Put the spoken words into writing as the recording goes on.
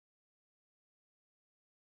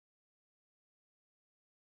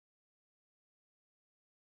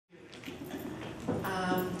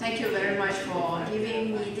Thank you very much for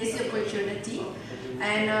giving me this opportunity,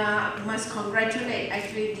 and must congratulate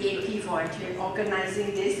actually DAP for actually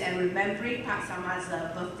organizing this and remembering Pak Sama's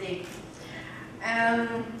birthday.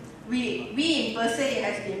 We in per se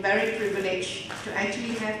has been very privileged to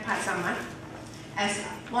actually have Pak Sama as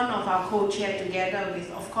one of our co-chair together with,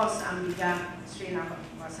 of course, Ambiga,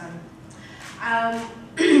 Sreenevasan.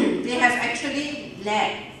 They have actually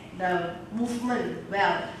led the movement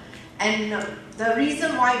well. And the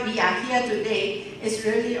reason why we are here today is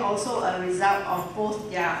really also a result of both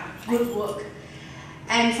their good work.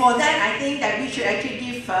 And for that, I think that we should actually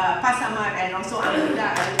give Pak Sama and also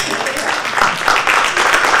Abdullah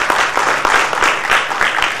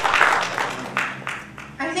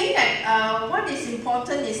I think that what is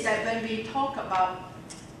important is that when we talk about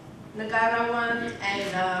Negarawan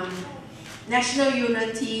and national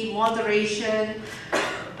unity, moderation,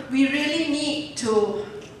 we really need to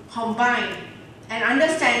combine and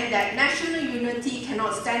understand that national unity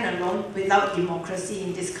cannot stand alone without democracy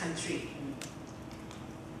in this country.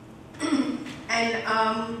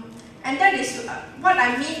 And that is what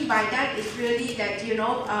I mean by that is really that, you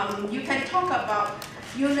know, you can talk about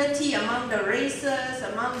unity among the races,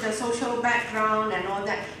 among the social background and all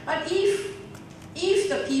that, but if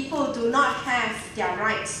the people do not have their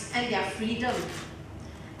rights and their freedom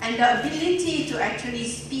and the ability to actually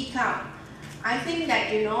speak up, I think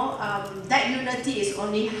that, you know, that unity is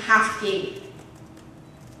only half gained.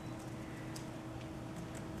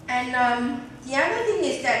 And the other thing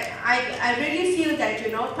is that I really feel that,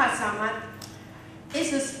 you know, Pak Sama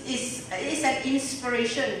is an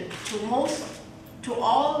inspiration to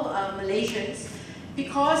all Malaysians,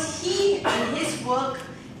 because he in his work,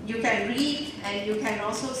 you can read and you can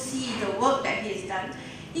also see the work that he has done.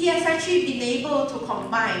 He has actually been able to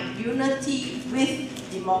combine unity with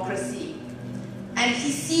democracy. And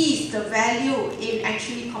he sees the value in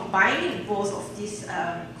actually combining both of these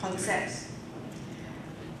concepts.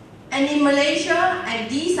 And in Malaysia, and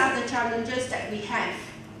these are the challenges that we have,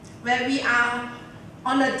 where we are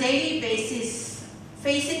on a daily basis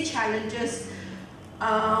facing challenges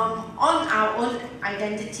on our own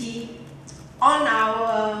identity, on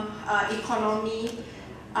our economy,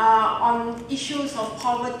 on issues of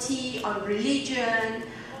poverty, on religion.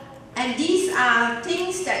 And these are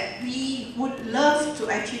things that we would love to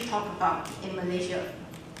actually talk about in Malaysia.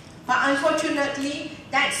 But unfortunately,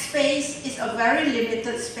 that space is a very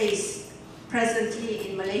limited space presently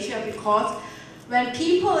in Malaysia, because when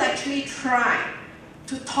people actually try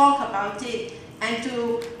to talk about it and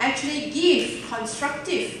to actually give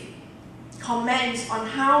constructive comments on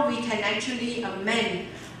how we can actually amend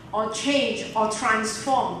or change or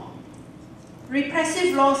transform,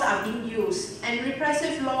 repressive laws are being used, and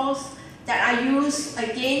repressive laws that are used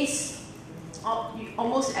against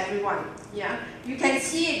almost everyone. Yeah, you can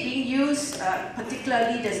see it being used,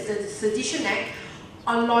 particularly the Sedition Act,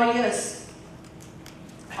 on lawyers,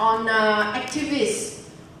 on activists,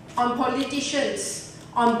 on politicians,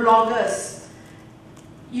 on bloggers.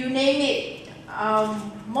 You name it,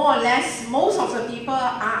 more or less, most of the people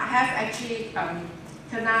have actually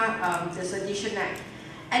kena the Sedition Act.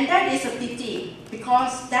 And that is a pity,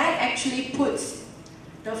 because that actually puts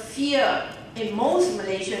the fear in most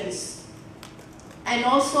Malaysians, and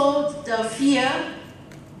also the fear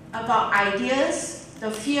about ideas, the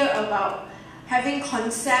fear about having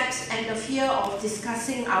concepts, and the fear of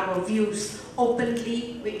discussing our views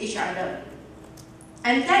openly with each other.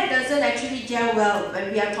 And that doesn't actually gel well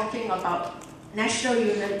when we are talking about national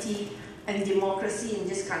unity and democracy in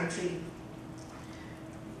this country.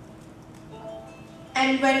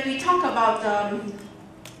 And when we talk about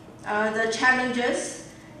the challenges,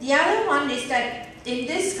 the other one is that in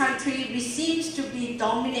this country, we seem to be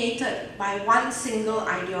dominated by one single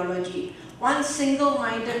ideology, one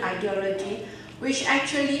single-minded ideology, which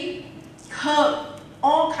actually curb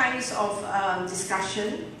all kinds of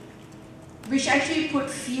discussion, which actually put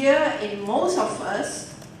fear in most of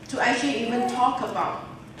us to actually even talk about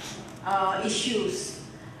issues.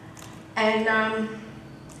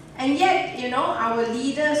 And yet, you know, our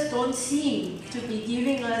leaders don't seem to be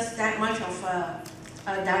giving us that much of a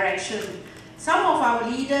direction. Some of our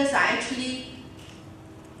leaders are actually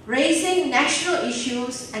raising national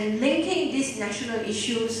issues and linking these national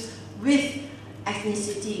issues with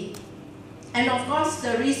ethnicity. And of course,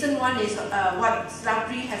 the recent one is what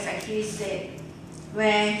Sdri has actually said,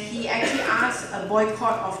 where he actually asked a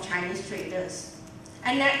boycott of Chinese traders.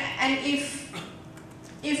 And if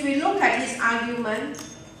we look at his argument,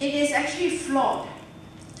 it is actually flawed.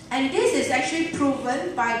 And this is actually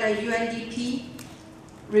proven by the UNDP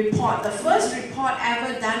report, the first report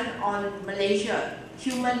ever done on Malaysia,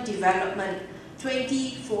 human development,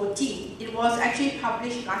 2014. It was actually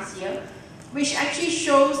published last year, which actually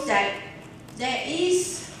shows that there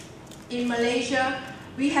is, in Malaysia,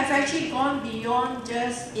 we have actually gone beyond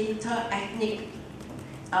just inter-ethnic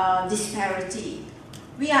disparity.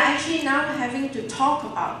 We are actually now having to talk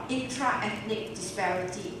about intra-ethnic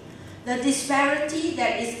disparity. The disparity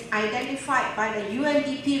that is identified by the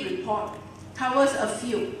UNDP report covers a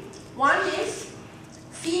few. One is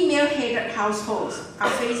female-headed households are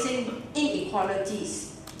facing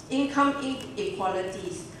inequalities, income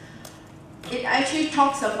inequalities. It actually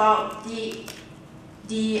talks about the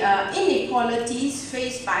inequalities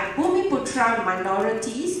faced by Bumiputra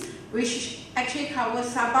minorities, which actually covers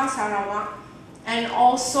Sabah, Sarawak, and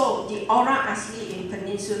also the Orang Asli in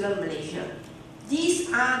Peninsular Malaysia.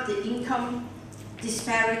 These are the income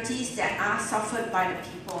disparities that are suffered by the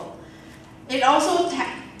people. It also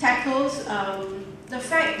tackles the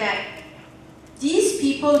fact that these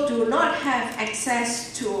people do not have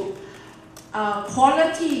access to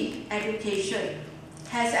quality education,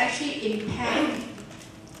 has actually impaired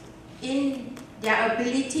in their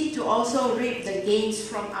ability to also reap the gains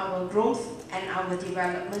from our growth and our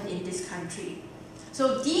development in this country.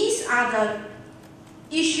 So these are the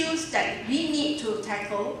issues that we need to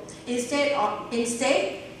tackle. Instead,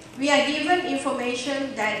 we are given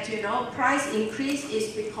information that price increase is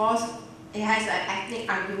because it has an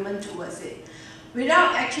ethnic argument towards it,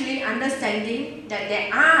 without actually understanding that there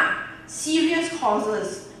are serious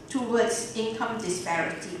causes towards income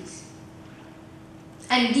disparities.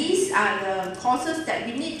 And these are the causes that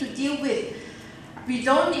we need to deal with. We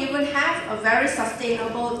don't even have a very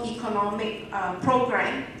sustainable economic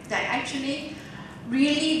program that actually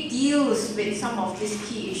really deals with some of these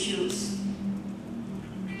key issues.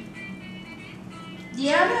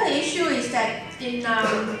 The other issue is that in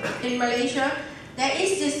Malaysia, there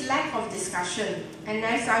is this lack of discussion. And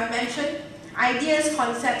as I've mentioned, ideas,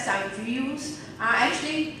 concepts, and views are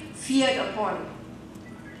actually feared upon.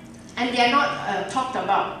 And they are not talked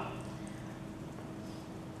about.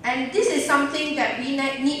 And this is something that we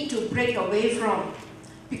need to break away from.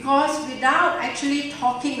 Because without actually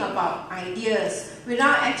talking about ideas,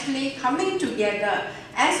 without actually coming together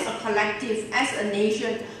as a collective, as a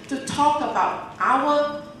nation, to talk about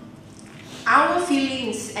our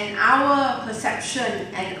feelings and our perception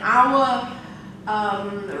and our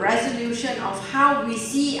resolution of how we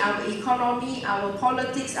see our economy, our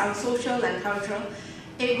politics, our social and cultural,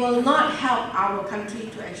 it will not help our country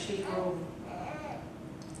to actually grow.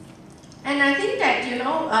 And I think that,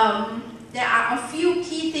 there are a few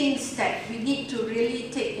key things that we need to really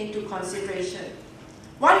take into consideration.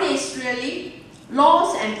 One is really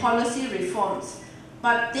laws and policy reforms,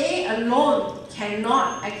 but they alone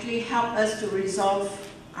cannot actually help us to resolve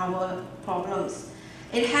our problems.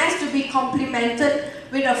 It has to be complemented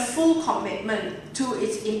with a full commitment to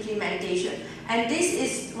its implementation. And this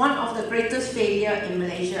is one of the greatest failures in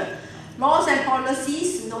Malaysia. Laws and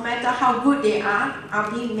policies, no matter how good they are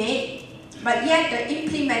being made, but yet the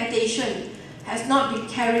implementation has not been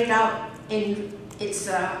carried out in its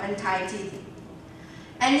entirety.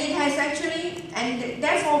 And it has actually, and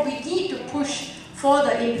therefore we need to push for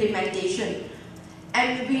the implementation.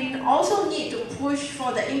 And we also need to push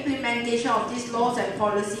for the implementation of these laws and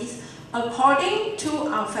policies according to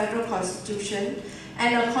our federal constitution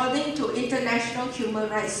and according to international human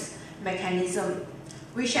rights mechanism,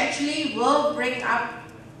 which actually will bring up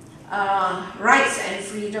rights and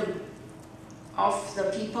freedom of the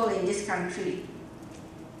people in this country.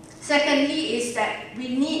 Secondly is that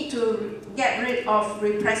we need to get rid of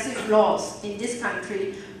repressive laws in this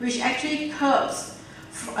country, which actually curbs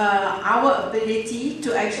our ability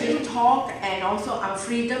to actually talk and also our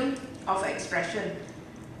freedom of expression.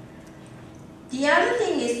 The other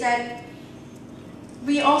thing is that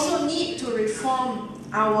we also need to reform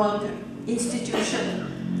our institution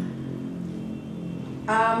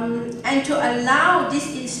and to allow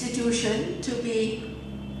this institution to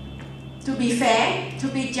be fair, to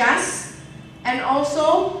be just, and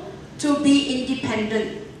also to be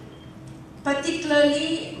independent.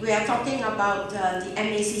 Particularly, we are talking about the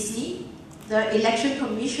MACC, the Election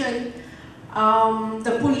Commission,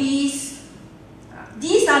 the police.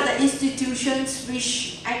 These are the institutions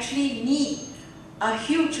which actually need a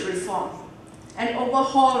huge reform and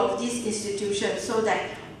overhaul of these institutions so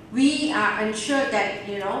that we are ensured that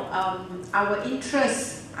our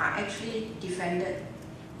interests are actually defended.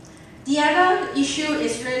 The other issue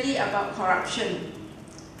is really about corruption.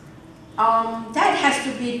 That has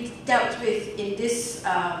to be dealt with in this,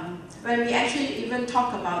 when we actually even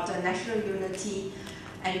talk about national unity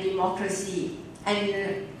and democracy.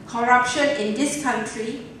 And corruption in this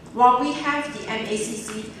country, while we have the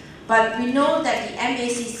MACC, But we know that the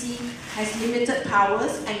MACC has limited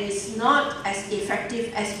powers and is not as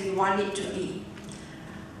effective as we want it to be.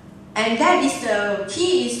 And that is the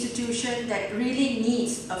key institution that really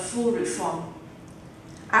needs a full reform.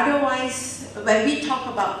 Otherwise, when we talk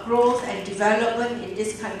about growth and development in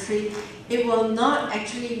this country, it will not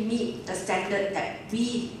actually meet the standard that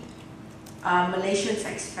we Malaysians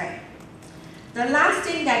expect. The last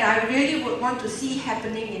thing that I really would want to see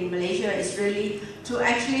happening in Malaysia is really to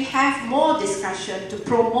actually have more discussion, to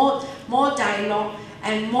promote more dialogue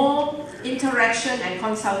and more interaction and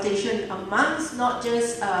consultation amongst not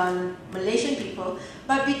just Malaysian people,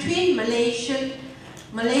 but between Malaysians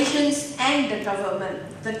and the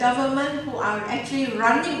government who are actually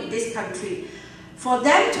running this country, for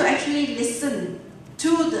them to actually listen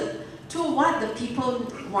to what the people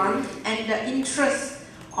want and the interests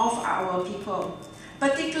of our people.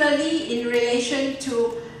 Particularly in relation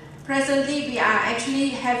to, presently we are actually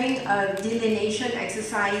having a delineation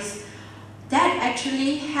exercise that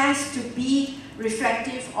actually has to be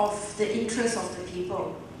reflective of the interests of the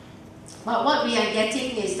people. But what we are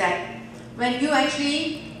getting is that when you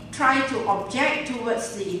actually try to object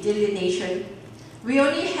towards the delineation, we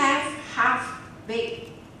only have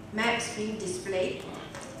half-baked maps being displayed.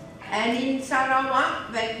 And in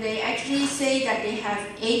Sarawak, when they actually say that they have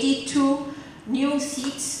 82 new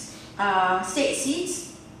seats, state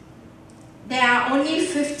seats, there are only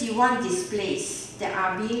 51 displays that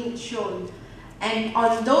are being shown. And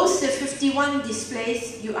on those 51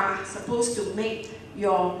 displays, you are supposed to make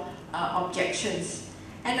your objections.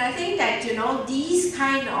 And I think that, you know, these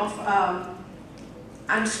kind of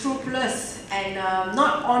unscrupulous and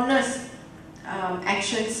not honest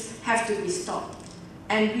actions have to be stopped.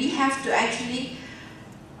 And we have to actually,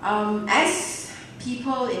 as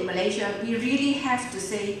people in Malaysia, we really have to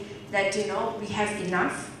say that, you know, we have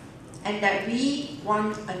enough and that we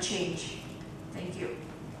want a change.